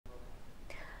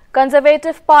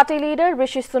Conservative Party leader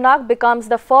Rishi Sunak becomes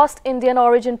the first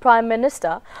Indian-origin Prime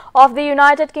Minister of the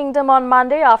United Kingdom on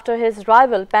Monday after his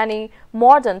rival Penny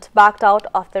Mordaunt backed out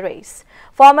of the race.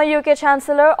 Former UK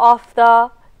Chancellor of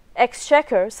the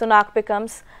Exchequer, Sunak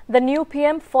becomes the new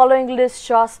PM following Liz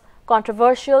Truss'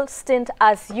 controversial stint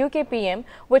as UK PM,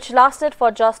 which lasted for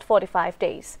just 45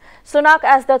 days. Sunak,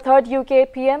 as the third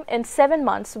UK PM in 7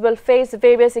 months, will face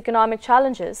various economic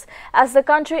challenges as the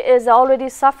country is already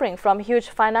suffering from huge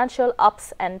financial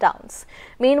ups and downs.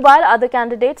 Meanwhile, other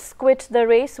candidates quit the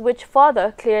race, which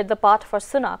further cleared the path for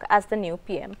Sunak as the new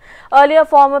PM. Earlier,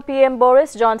 former PM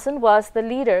Boris Johnson was the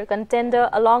leader contender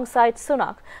alongside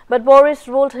Sunak, but Boris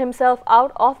ruled himself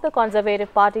out of the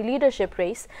Conservative Party leadership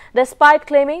race despite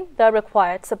claiming the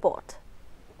required support.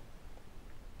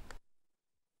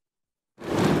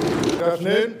 Good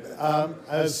afternoon.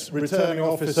 As returning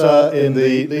officer in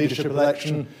the leadership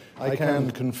election, I can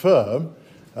confirm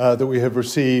that we have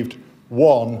received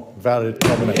one valid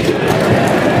nomination.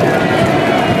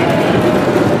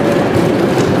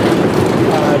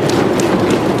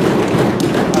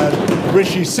 And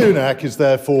Rishi Sunak is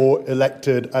therefore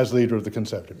elected as leader of the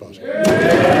Conservative Party.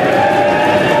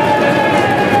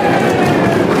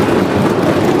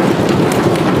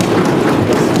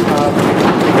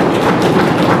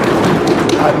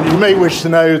 And you may wish to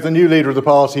know the new leader of the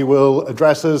party will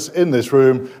address us in this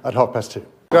room at 2:30.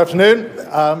 Good afternoon.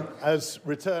 As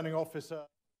returning officer.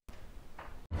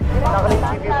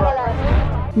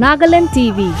 Nagaland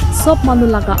TV, Sop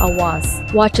Manulaga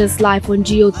Awas. Watch us live on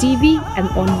Geo TV and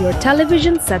on your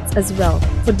television sets as well.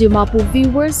 For Dimapur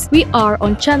viewers, we are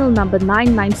on channel number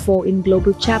 994 in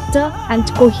Global Chapter, and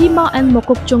Kohima and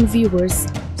Mokokchung viewers,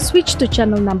 switch to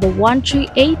channel number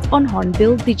 138 on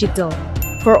Hornbill Digital.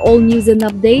 For all news and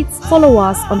updates, follow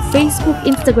us on Facebook,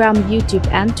 Instagram, YouTube,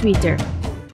 and Twitter.